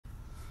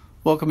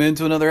Welcome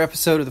into another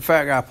episode of the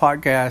Fat Guy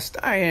Podcast.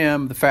 I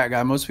am the Fat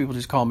Guy. Most people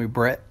just call me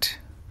Brett.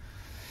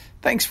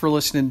 Thanks for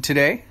listening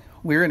today.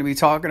 We're going to be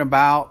talking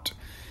about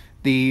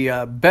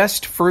the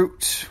best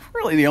fruits,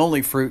 really the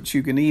only fruits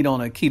you can eat on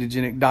a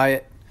ketogenic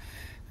diet,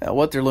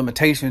 what their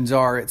limitations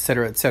are,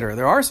 etc., etc.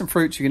 There are some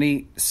fruits you can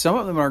eat. Some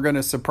of them are going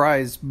to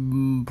surprise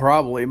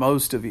probably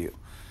most of you,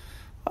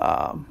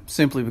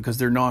 simply because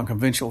they're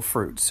non-conventional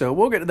fruits. So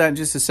we'll get to that in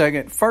just a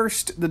second.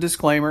 First, the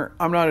disclaimer.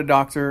 I'm not a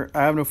doctor.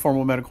 I have no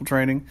formal medical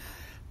training.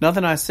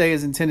 Nothing I say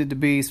is intended to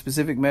be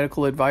specific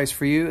medical advice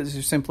for you. This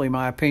is simply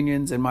my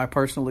opinions and my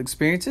personal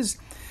experiences.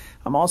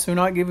 I'm also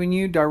not giving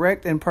you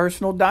direct and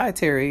personal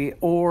dietary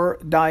or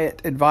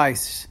diet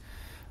advice.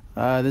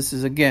 This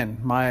is, again,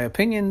 my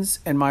opinions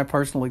and my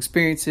personal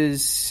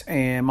experiences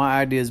and my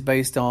ideas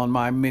based on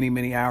my many,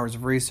 many hours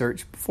of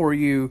research. Before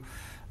you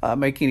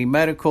make any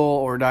medical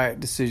or diet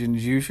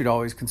decisions, you should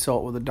always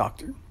consult with a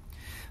doctor.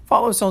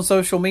 Follow us on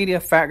social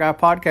media. Fat Guy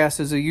Podcast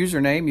is a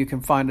username. You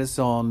can find us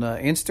on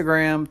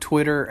Instagram,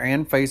 Twitter,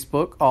 and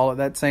Facebook, all at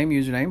that same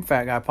username,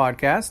 Fat Guy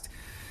Podcast.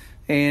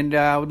 And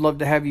I would love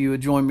to have you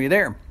join me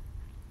there.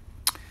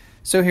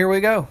 So here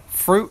we go.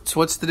 Fruits.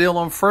 What's the deal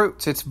on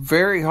fruits? It's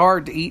very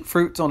hard to eat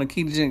fruits on a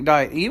ketogenic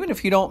diet. Even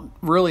if you don't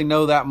really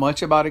know that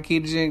much about a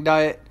ketogenic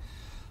diet,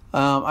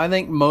 I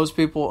think most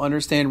people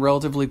understand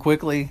relatively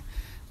quickly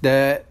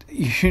that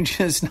you're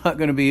just not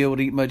going to be able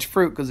to eat much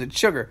fruit because it's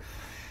sugar.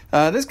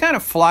 This kind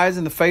of flies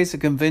in the face of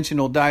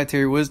conventional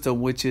dietary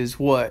wisdom, which is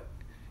what?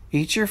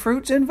 Eat your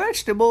fruits and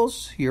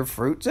vegetables. Your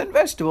fruits and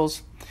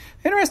vegetables.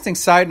 Interesting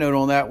side note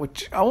on that,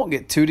 which I won't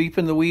get too deep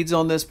in the weeds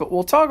on this, but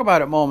we'll talk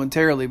about it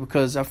momentarily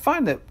because I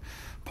find that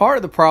part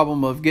of the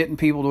problem of getting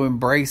people to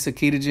embrace a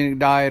ketogenic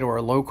diet or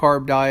a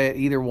low-carb diet,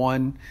 either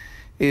one,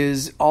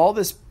 is all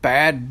this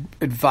bad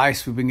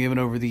advice we've been given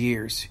over the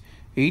years.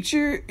 Eat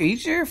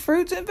your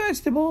fruits and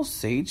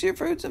vegetables. Eat your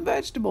fruits and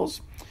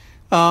vegetables.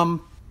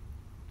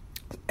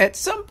 At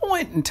some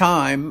point in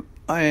time,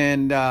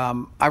 and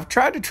I've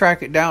tried to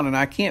track it down, and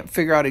I can't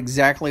figure out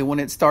exactly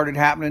when it started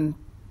happening,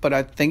 but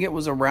I think it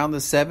was around the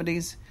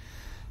 70s.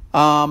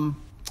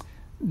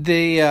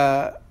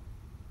 The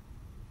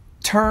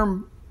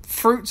term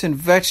fruits and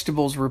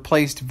vegetables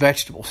replaced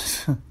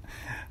vegetables.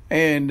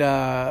 And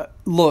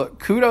look,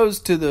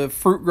 kudos to the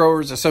Fruit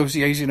Growers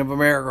Association of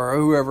America or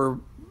whoever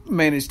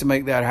managed to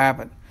make that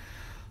happen.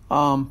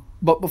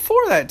 But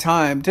before that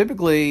time,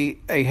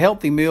 typically a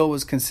healthy meal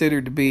was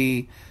considered to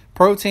be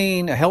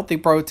protein, a healthy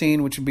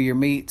protein, which would be your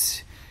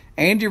meats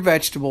and your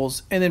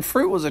vegetables, and then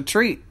fruit was a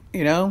treat.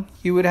 You know,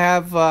 you would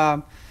have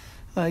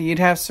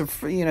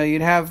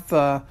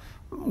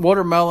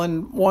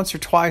watermelon once or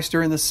twice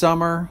during the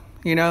summer.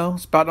 You know,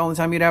 it's about the only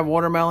time you'd have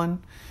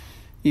watermelon.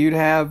 You'd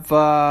have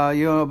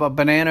a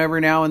banana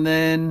every now and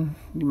then.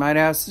 You might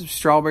have some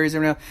strawberries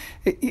every now.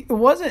 It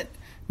wasn't.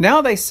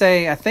 Now they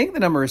say, I think the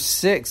number is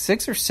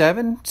 6 or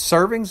 7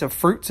 servings of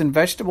fruits and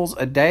vegetables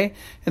a day.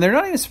 And they're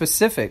not even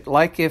specific.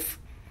 Like if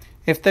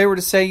they were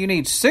to say you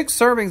need 6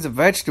 servings of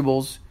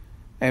vegetables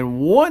and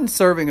 1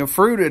 serving of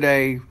fruit a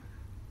day,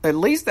 at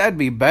least that'd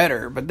be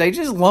better. But they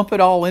just lump it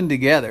all in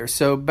together.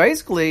 So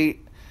basically,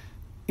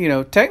 you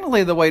know,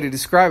 technically the way to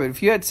describe it,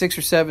 if you had 6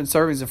 or 7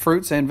 servings of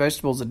fruits and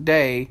vegetables a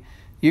day,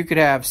 you could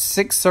have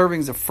 6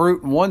 servings of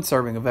fruit and 1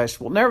 serving of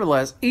vegetable.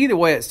 Nevertheless, either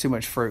way, it's too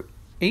much fruit.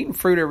 Eating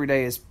fruit every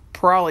day is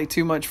probably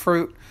too much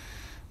fruit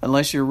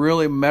unless you're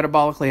really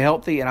metabolically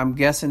healthy, and I'm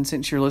guessing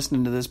since you're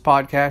listening to this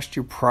podcast,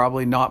 you're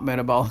probably not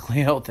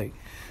metabolically healthy.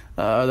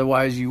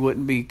 Otherwise, you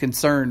wouldn't be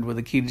concerned with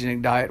a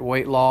ketogenic diet,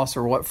 weight loss,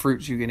 or what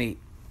fruits you can eat.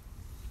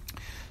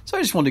 So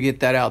I just wanted to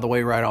get that out of the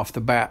way right off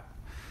the bat.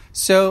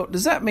 So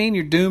does that mean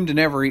you're doomed to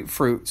never eat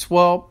fruits?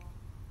 Well,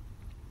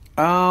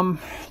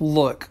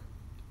 look,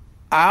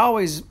 I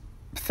always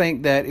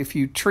think that if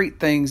you treat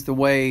things the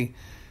way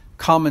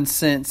common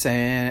sense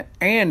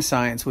and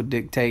science would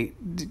dictate,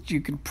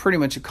 you can pretty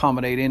much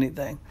accommodate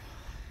anything.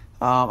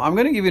 I'm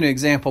going to give you an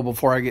example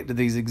before I get to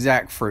these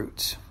exact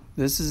fruits.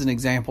 This is an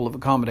example of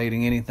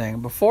accommodating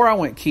anything. Before I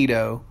went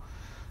keto,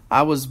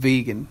 I was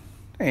vegan.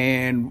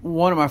 And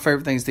one of my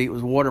favorite things to eat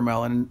was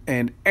watermelon.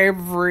 And I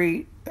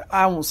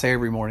won't say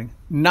every morning,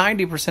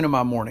 90% of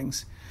my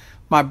mornings,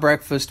 my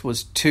breakfast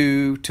was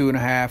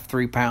 2.5,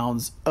 3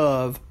 pounds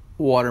of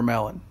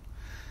watermelon.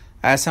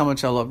 That's how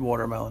much I loved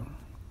watermelon.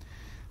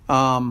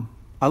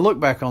 I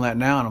look back on that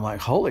now and I'm like,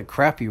 holy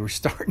crap, you were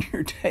starting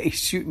your day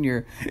shooting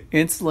your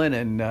insulin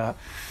and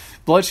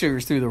blood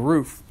sugars through the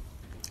roof.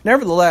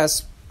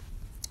 Nevertheless,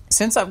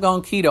 since I've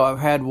gone keto, I've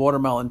had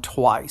watermelon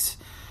twice.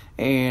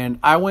 And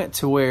I went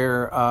to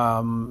where,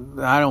 I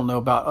don't know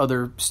about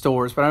other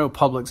stores, but I know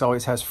Publix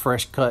always has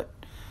fresh cut,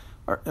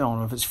 or I don't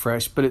know if it's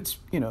fresh, but it's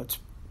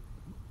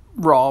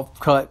raw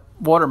cut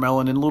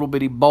watermelon in little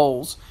bitty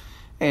bowls.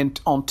 And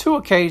on 2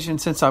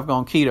 occasions since I've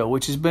gone keto,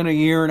 which has been a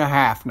year and a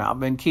half now, I've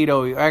been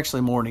keto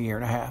actually more than a year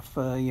and a half,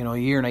 a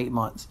year and 8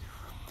 months.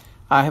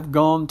 I have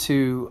gone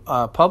to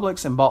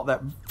Publix and bought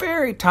that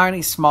very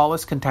tiny,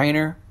 smallest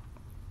container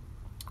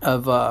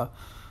of the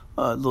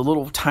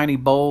little tiny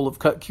bowl of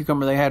cut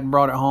cucumber they had and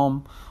brought it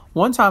home.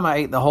 One time I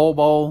ate the whole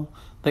bowl.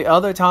 The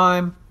other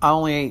time, I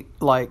only ate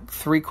like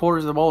 3/4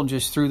 of the bowl and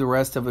just threw the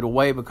rest of it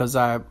away because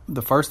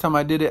the first time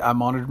I did it, I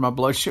monitored my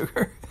blood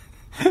sugar.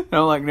 And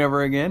I'm like,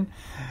 never again.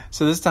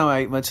 So this time I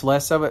ate much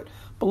less of it.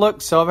 But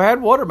look, so I've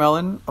had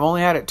watermelon. I've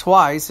only had it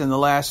twice in the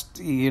last,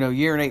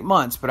 year and 8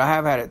 months, but I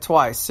have had it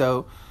twice.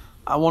 So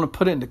I want to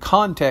put it into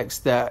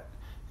context that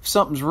if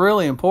something's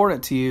really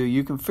important to you,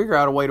 you can figure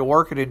out a way to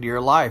work it into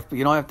your life, but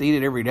you don't have to eat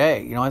it every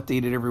day. You don't have to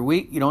eat it every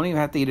week. You don't even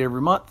have to eat it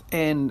every month.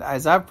 And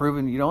as I've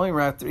proven, you don't even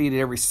have to eat it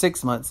every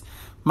 6 months.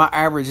 My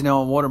average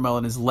now on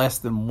watermelon is less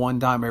than one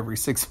time every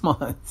 6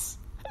 months.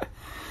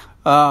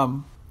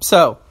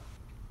 So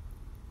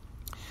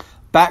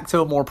back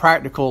to a more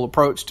practical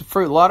approach to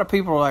fruit. A lot of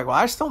people are like, well,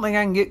 I just don't think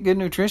I can get good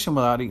nutrition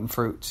without eating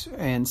fruits.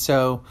 And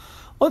so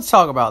let's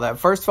talk about that.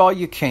 First of all,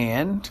 you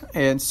can.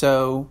 And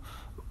so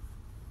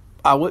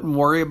I wouldn't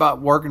worry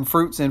about working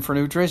fruits in for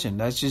nutrition.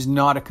 That's just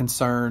not a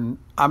concern.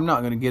 I'm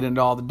not going to get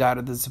into all the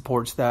data that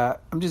supports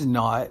that. I'm just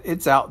not.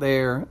 It's out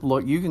there.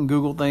 Look, you can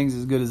Google things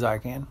as good as I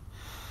can.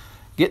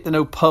 Get to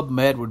know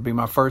PubMed would be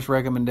my first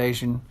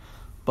recommendation.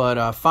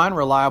 But find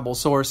reliable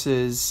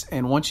sources.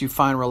 And once you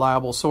find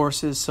reliable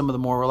sources, some of the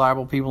more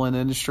reliable people in the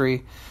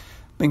industry,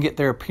 then get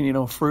their opinion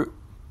on fruit.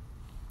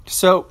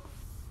 So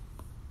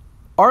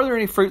are there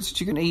any fruits that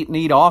you can eat and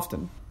eat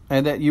often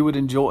and that you would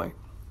enjoy?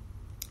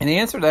 And the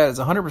answer to that is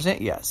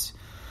 100% yes.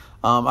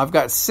 I've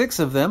got 6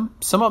 of them.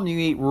 Some of them you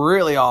can eat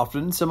really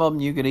often. Some of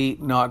them you can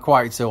eat not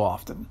quite so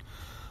often.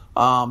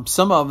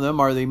 Some of them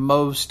are the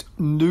most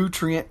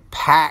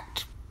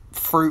nutrient-packed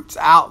fruits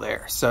out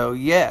there. So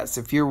yes,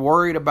 if you're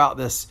worried about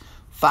this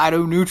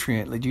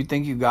phytonutrient, that you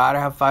think you got to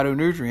have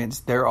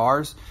phytonutrients, there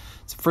are some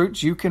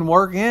fruits you can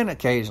work in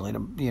occasionally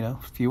to,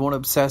 if you want to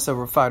obsess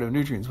over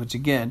phytonutrients, which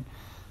again,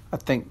 I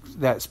think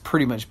that's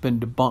pretty much been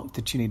debunked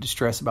that you need to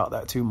stress about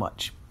that too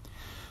much.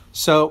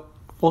 So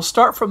we'll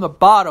start from the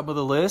bottom of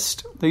the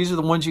list. These are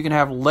the ones you can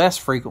have less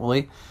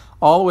frequently,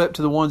 all the way up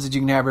to the ones that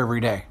you can have every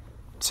day.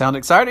 Sound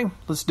exciting?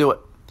 Let's do it.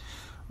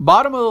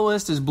 Bottom of the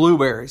list is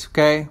blueberries,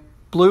 okay?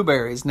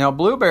 Blueberries. Now,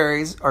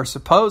 blueberries are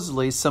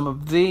supposedly some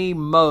of the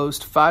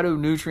most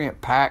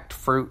phytonutrient-packed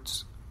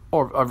fruits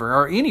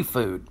or any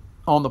food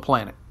on the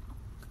planet.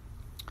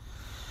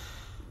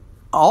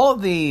 All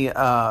of the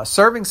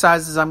serving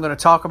sizes I'm going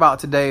to talk about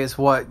today is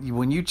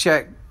when you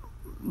check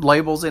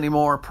labels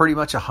anymore, pretty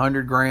much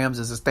 100 grams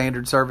is a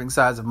standard serving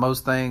size of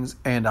most things,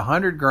 and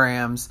 100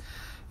 grams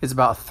is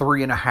about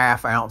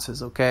 3.5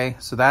 ounces, okay?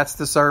 So that's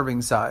the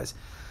serving size.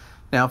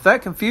 Now, if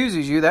that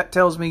confuses you, that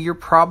tells me you're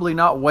probably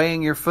not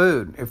weighing your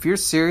food. If you're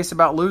serious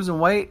about losing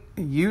weight,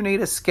 you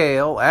need a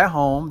scale at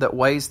home that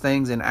weighs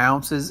things in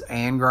ounces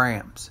and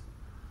grams.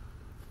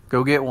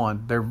 Go get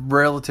one. They're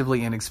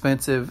relatively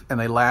inexpensive and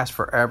they last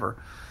forever.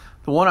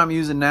 The one I'm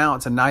using now,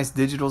 it's a nice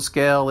digital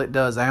scale. It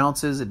does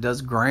ounces, it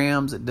does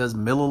grams, it does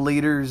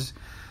milliliters.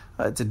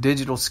 It's a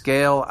digital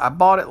scale. I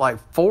bought it like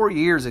 4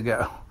 years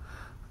ago.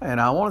 And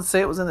I want to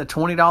say it was in the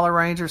 $20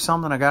 range or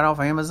something. I got it off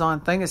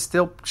Amazon. Thing is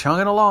still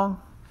chugging along.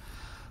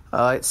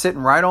 It's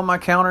sitting right on my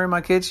counter in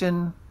my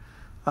kitchen.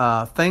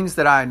 Things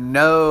that I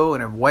know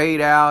and have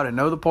weighed out and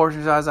know the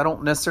portion size. I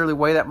don't necessarily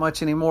weigh that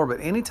much anymore, but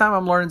anytime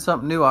I'm learning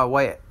something new, I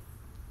weigh it.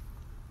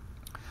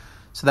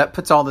 So that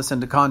puts all this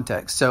into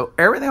context. So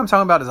everything I'm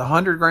talking about is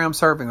 100 gram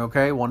serving,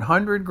 okay?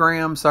 100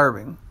 gram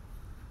serving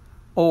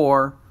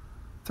or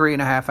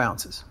 3.5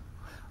 ounces.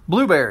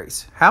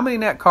 Blueberries. How many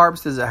net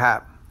carbs does it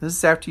have? This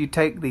is after you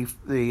take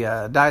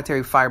the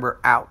dietary fiber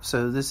out.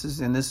 So this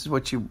is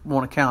what you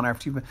want to count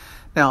after you.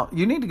 Now,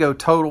 you need to go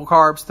total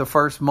carbs the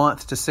first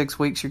month to 6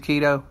 weeks your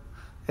keto,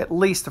 at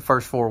least the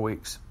first 4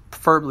 weeks,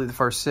 preferably the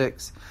first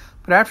 6.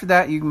 But after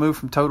that, you can move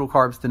from total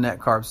carbs to net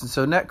carbs. And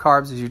so net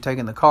carbs is you're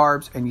taking the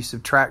carbs and you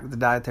subtract the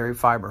dietary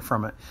fiber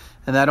from it.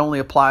 And that only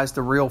applies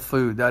to real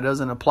food. That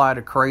doesn't apply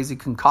to crazy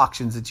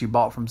concoctions that you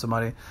bought from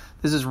somebody.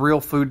 This is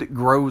real food that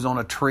grows on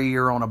a tree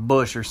or on a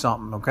bush or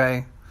something,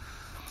 okay?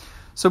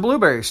 So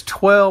blueberries,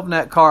 12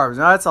 net carbs.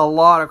 Now that's a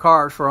lot of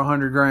carbs for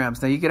 100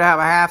 grams. Now you could have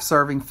a half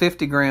serving,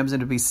 50 grams,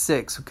 and it'd be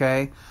 6,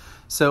 okay?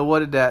 So what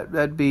did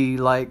that'd be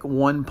like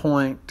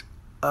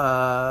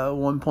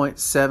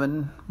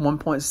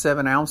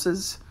 1.7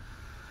 ounces.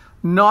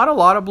 Not a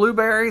lot of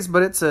blueberries,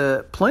 but it's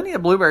plenty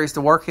of blueberries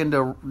to work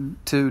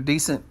into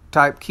decent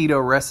type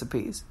keto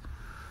recipes.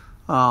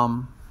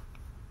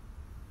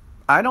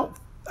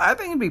 I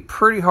think it'd be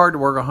pretty hard to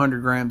work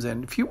 100 grams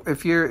in. If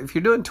you're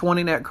doing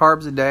 20 net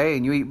carbs a day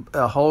and you eat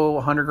a whole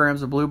 100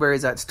 grams of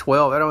blueberries, that's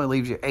 12. That only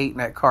leaves you 8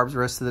 net carbs the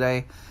rest of the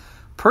day.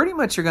 Pretty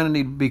much you're going to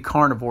need to be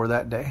carnivore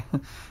that day.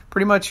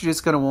 Pretty much you're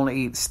just going to want to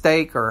eat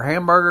steak or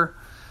hamburger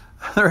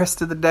the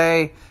rest of the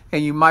day,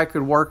 and you might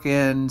could work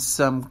in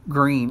some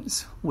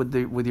greens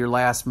with your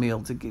last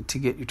meal to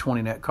get your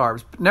 20 net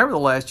carbs. But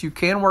nevertheless, you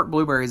can work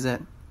blueberries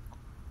in.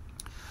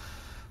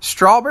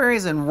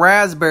 Strawberries and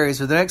raspberries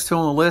are the next two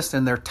on the list,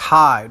 and they're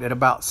tied at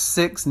about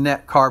 6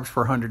 net carbs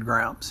per 100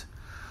 grams.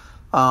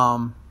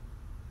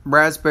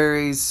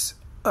 Raspberries,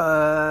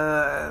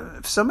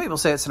 some people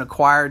say it's an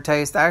acquired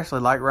taste. I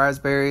actually like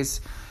raspberries.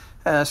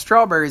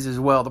 Strawberries as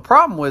well. The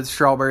problem with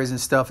strawberries and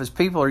stuff is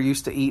people are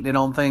used to eating it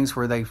on things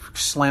where they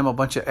slam a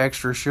bunch of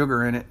extra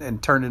sugar in it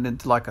and turn it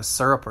into like a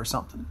syrup or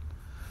something.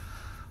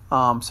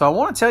 So I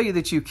want to tell you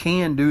that you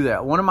can do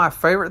that. One of my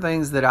favorite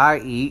things that I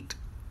eat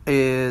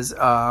is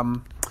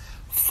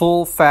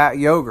full-fat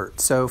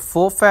yogurt. So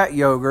full-fat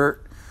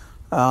yogurt,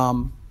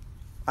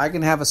 I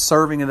can have a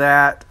serving of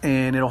that,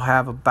 and it'll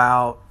have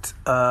about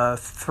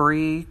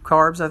 3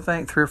 carbs, I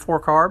think, 3 or 4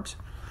 carbs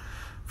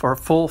for a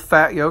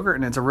full-fat yogurt,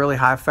 and it's a really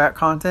high-fat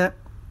content.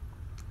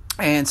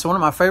 And so one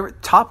of my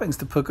favorite toppings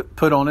to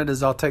put on it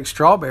is I'll take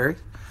strawberries,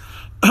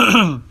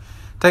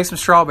 take some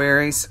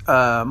strawberries,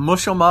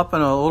 mush them up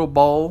in a little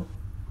bowl,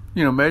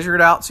 measure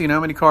it out so you know how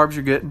many carbs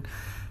you're getting.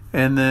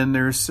 And then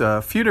there's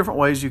a few different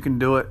ways you can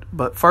do it.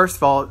 But first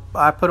of all,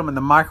 I put them in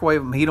the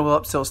microwave and heat them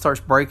up till it starts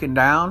breaking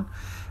down.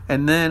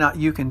 And then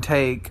you can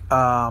take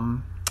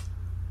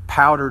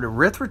powdered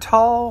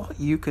erythritol.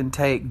 You can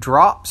take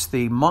drops,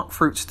 the monk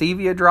fruit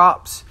stevia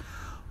drops,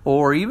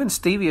 or even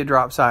stevia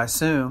drops, I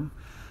assume.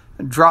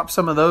 Drop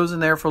some of those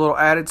in there for a little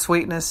added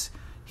sweetness.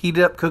 Heat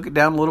it up, cook it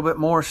down a little bit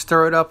more,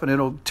 stir it up, and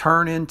it'll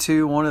turn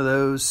into one of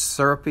those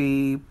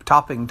syrupy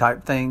topping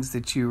type things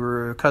that you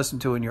were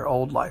accustomed to in your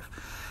old life.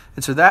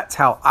 And so that's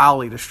how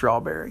I'll eat a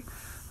strawberry.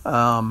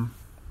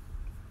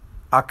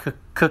 I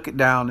cook it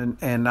down,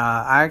 and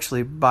I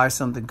actually buy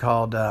something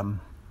called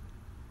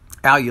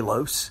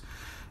allulose.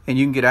 And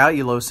you can get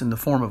allulose in the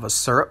form of a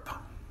syrup.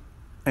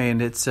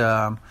 And it's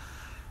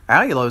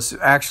allulose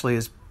actually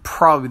is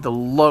probably the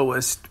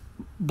lowest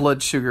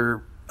blood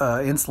sugar,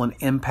 insulin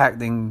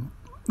impacting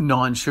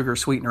non-sugar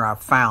sweetener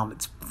I've found.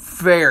 It's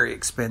very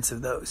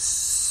expensive though.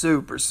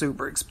 Super,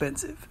 super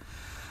expensive.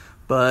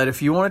 But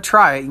if you want to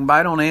try it, you can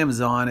buy it on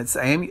Amazon. It's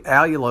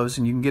allulose,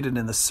 and you can get it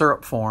in the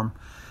syrup form.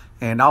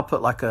 And I'll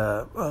put like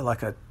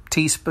a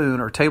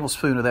teaspoon or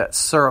tablespoon of that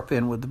syrup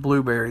in with the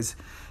blueberries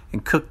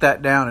and cook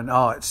that down. And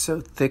it's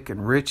so thick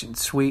and rich and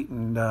sweet,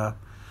 and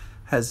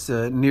has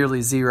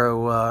nearly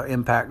zero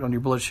impact on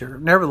your blood sugar.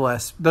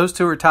 Nevertheless, those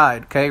two are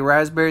tied. Okay,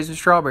 raspberries and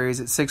strawberries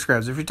at 6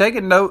 grams. If you're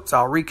taking notes,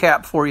 I'll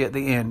recap for you at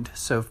the end.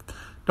 So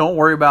don't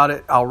worry about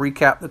it. I'll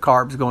recap the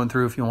carbs going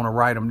through if you want to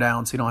write them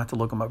down so you don't have to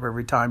look them up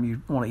every time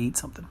you want to eat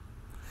something.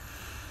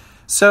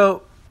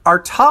 So our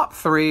top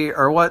 3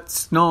 are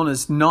what's known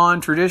as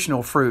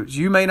non-traditional fruits.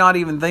 You may not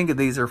even think of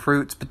these are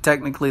fruits, but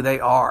technically they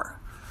are.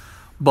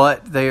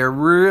 But they are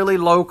really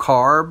low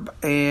carb,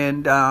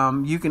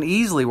 and you can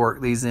easily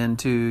work these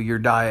into your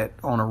diet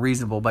on a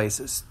reasonable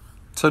basis.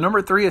 So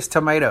number 3 is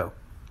tomato.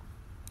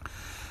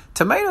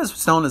 Tomato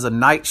is known as a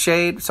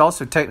nightshade. It's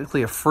also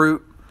technically a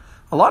fruit.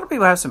 A lot of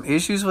people have some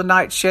issues with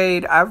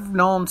nightshade. I've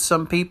known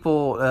some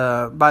people,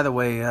 by the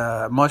way,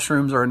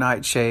 mushrooms are a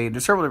nightshade.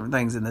 There's several different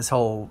things in this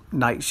whole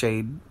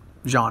nightshade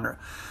genre.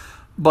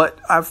 But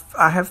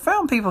I have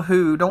found people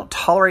who don't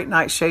tolerate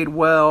nightshade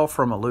well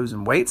from a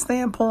losing weight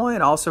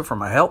standpoint, also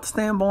from a health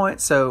standpoint.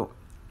 So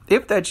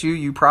if that's you,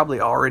 you probably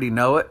already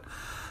know it.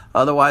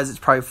 Otherwise, it's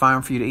probably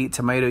fine for you to eat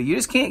tomato. You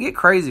just can't get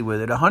crazy with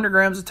it. 100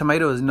 grams of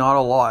tomato is not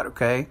a lot,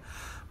 okay?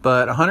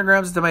 But 100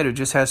 grams of tomato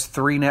just has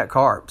 3 net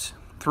carbs.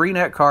 3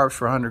 net carbs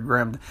for 100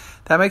 grams.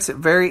 That makes it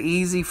very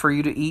easy for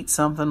you to eat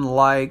something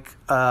like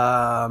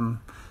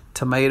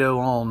tomato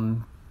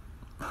on,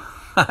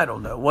 I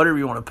don't know, whatever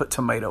you want to put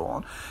tomato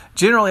on.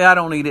 Generally, I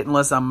don't eat it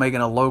unless I'm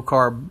making a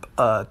low-carb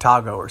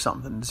taco or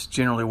something. It's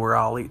generally where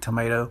I'll eat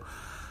tomato,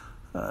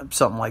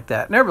 something like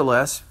that.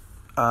 Nevertheless,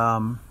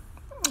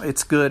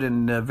 it's good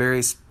in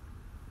various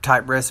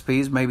type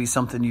recipes, maybe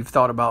something you've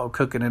thought about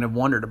cooking and have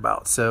wondered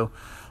about. So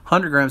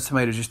 100 grams of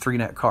tomato is just 3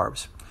 net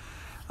carbs.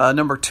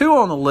 Number 2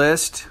 on the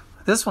list,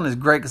 this one is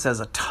great because it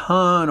has a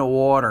ton of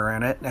water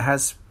in it. It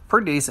has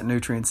pretty decent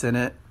nutrients in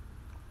it.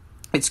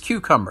 It's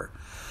cucumber.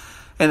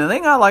 And the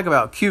thing I like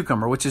about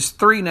cucumber, which is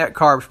 3 net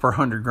carbs per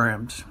 100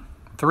 grams.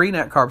 3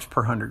 net carbs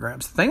per 100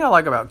 grams. The thing I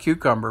like about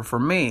cucumber, for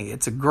me,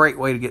 it's a great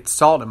way to get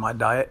salt in my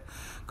diet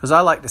because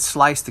I like to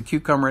slice the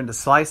cucumber into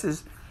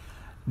slices,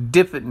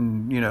 dip it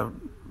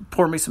and,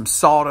 pour me some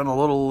salt in a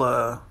little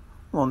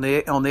on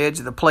the edge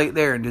of the plate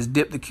there and just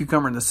dip the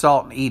cucumber in the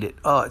salt and eat it.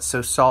 Oh, it's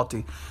so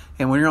salty.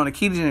 And when you're on a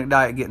ketogenic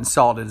diet, getting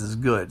salted is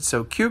good.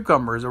 So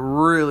cucumber is a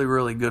really,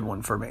 really good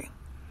one for me.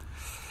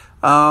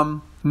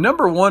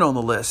 Number 1 on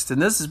the list,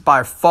 and this is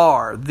by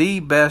far the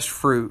best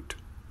fruit,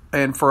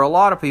 and for a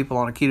lot of people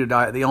on a keto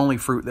diet, the only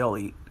fruit they'll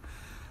eat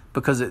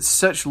because it's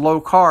such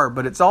low carb,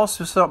 but it's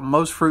also something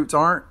most fruits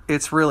aren't.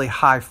 It's really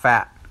high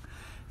fat.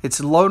 It's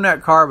low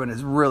net carb and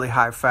it's really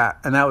high fat,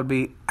 and that would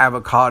be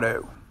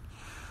avocado.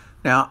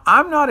 Now,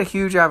 I'm not a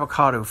huge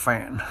avocado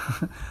fan.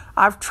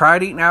 I've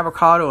tried eating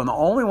avocado, and the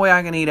only way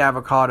I can eat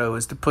avocado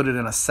is to put it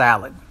in a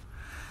salad,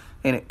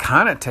 and it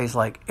kind of tastes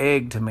like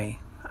egg to me.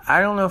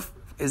 I don't know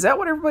is that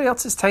what everybody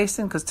else is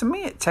tasting? Because to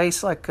me, it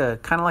tastes like kind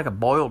of like a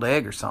boiled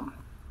egg or something.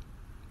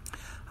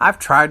 I've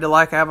tried to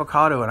like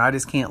avocado, and I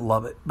just can't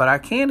love it. But I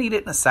can eat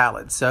it in a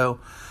salad. So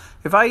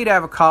if I eat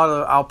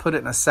avocado, I'll put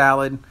it in a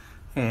salad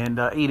and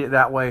eat it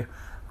that way.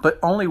 But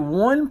only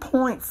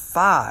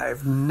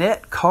 1.5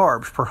 net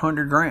carbs per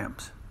 100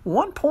 grams.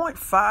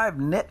 1.5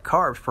 net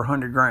carbs per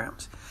 100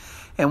 grams.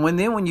 And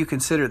when you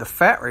consider the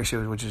fat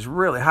ratio, which is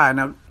really high.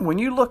 Now, when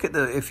you look at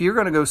if you're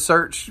going to go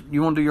search,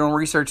 you want to do your own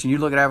research, and you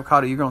look at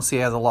avocado, you're going to see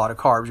it has a lot of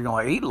carbs. You're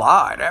going to he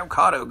lied.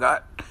 Avocado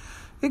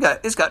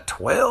it's got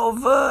 12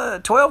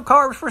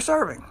 carbs per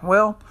serving.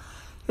 Well,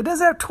 it does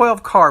have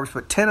 12 carbs,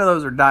 but 10 of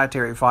those are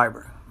dietary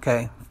fiber,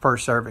 okay, per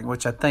serving,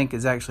 which I think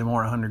is actually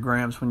more than 100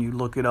 grams when you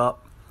look it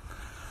up.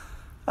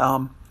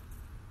 I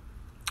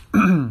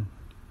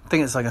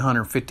think it's like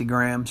 150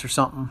 grams or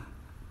something.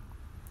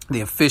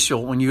 The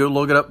official, when you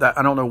look it up, that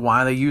I don't know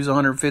why they use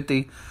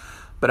 150,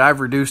 but I've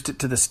reduced it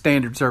to the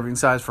standard serving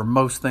size for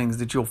most things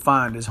that you'll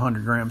find is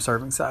 100 gram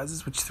serving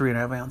sizes, which is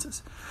 3.5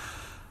 ounces.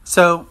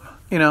 So,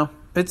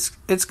 it's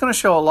going to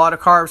show a lot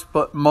of carbs,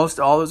 but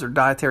all those are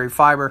dietary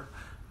fiber.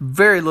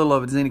 Very little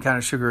of it is any kind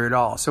of sugar at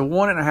all. So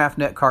 1.5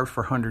 net carbs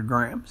per 100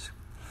 grams.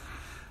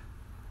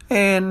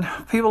 And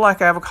people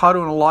like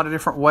avocado in a lot of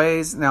different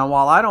ways. Now,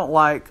 while I don't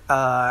like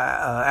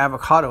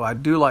avocado, I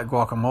do like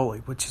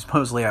guacamole, which is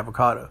mostly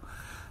avocado.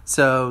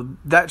 So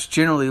that's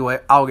generally the way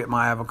I'll get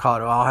my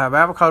avocado. I'll have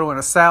avocado in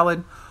a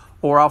salad,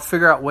 or I'll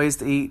figure out ways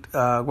to eat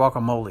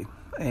guacamole,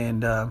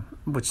 and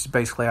which is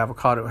basically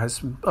avocado. It has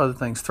some other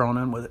things thrown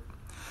in with it.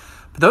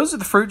 But those are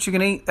the fruits you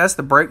can eat. That's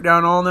the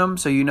breakdown on them,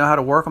 so you know how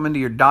to work them into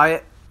your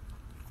diet.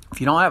 If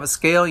you don't have a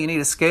scale, you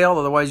need a scale.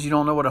 Otherwise, you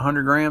don't know what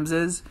 100 grams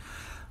is.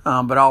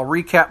 But I'll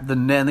recap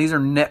and these are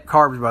net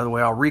carbs, by the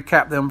way. I'll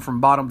recap them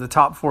from bottom to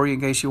top for you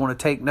in case you want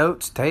to take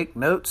notes. Take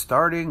notes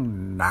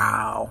starting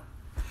now.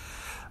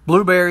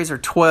 Blueberries are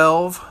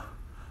 12.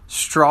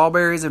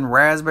 Strawberries and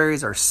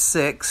raspberries are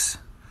 6.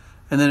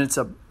 And then it's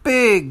a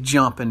big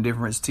jump in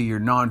difference to your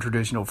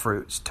non-traditional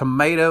fruits.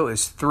 Tomato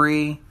is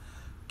 3.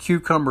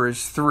 Cucumber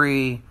is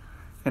 3.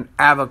 And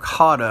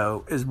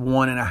avocado is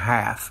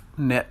 1.5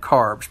 net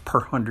carbs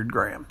per 100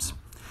 grams.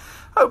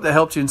 I hope that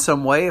helped you in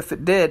some way. If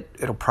it did,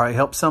 it'll probably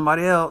help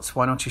somebody else.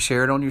 Why don't you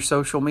share it on your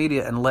social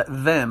media and let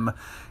them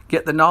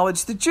get the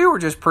knowledge that you were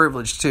just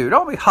privileged to?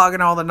 Don't be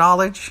hogging all the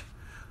knowledge.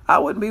 I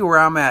wouldn't be where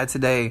I'm at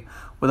today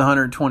with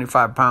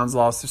 125 pounds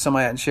lost if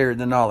somebody hadn't shared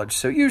the knowledge.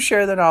 So you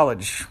share the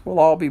knowledge. We'll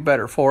all be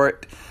better for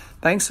it.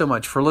 Thanks so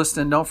much for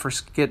listening. Don't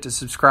forget to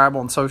subscribe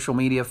on social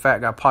media.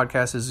 Fat Guy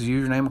Podcast is the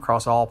username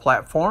across all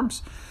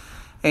platforms.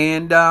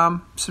 And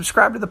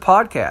subscribe to the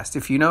podcast.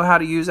 If you know how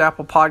to use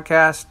Apple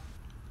Podcasts,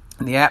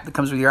 and the app that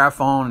comes with your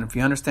iPhone, and if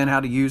you understand how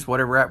to use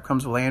whatever app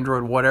comes with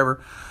Android,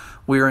 whatever,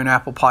 we are in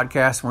Apple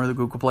Podcasts, and we're in the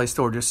Google Play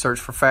Store. Just search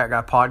for Fat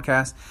Guy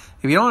Podcast.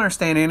 If you don't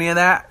understand any of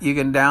that, you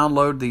can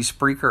download the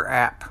Spreaker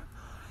app.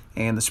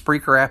 And the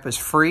Spreaker app is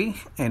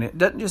free, and it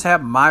doesn't just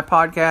have my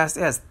podcast.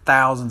 It has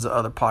thousands of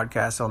other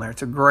podcasts on there.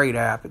 It's a great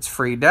app. It's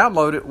free.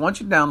 Download it.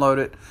 Once you download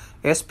it,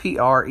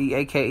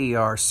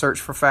 Spreaker, search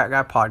for Fat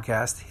Guy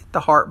Podcast. Hit the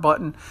heart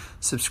button.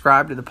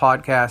 Subscribe to the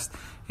podcast.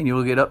 And you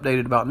will get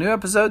updated about new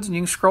episodes, and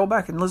you can scroll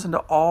back and listen to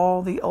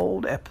all the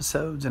old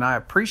episodes. And I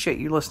appreciate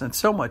you listening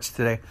so much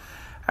today.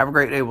 Have a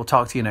great day. We'll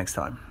talk to you next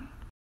time.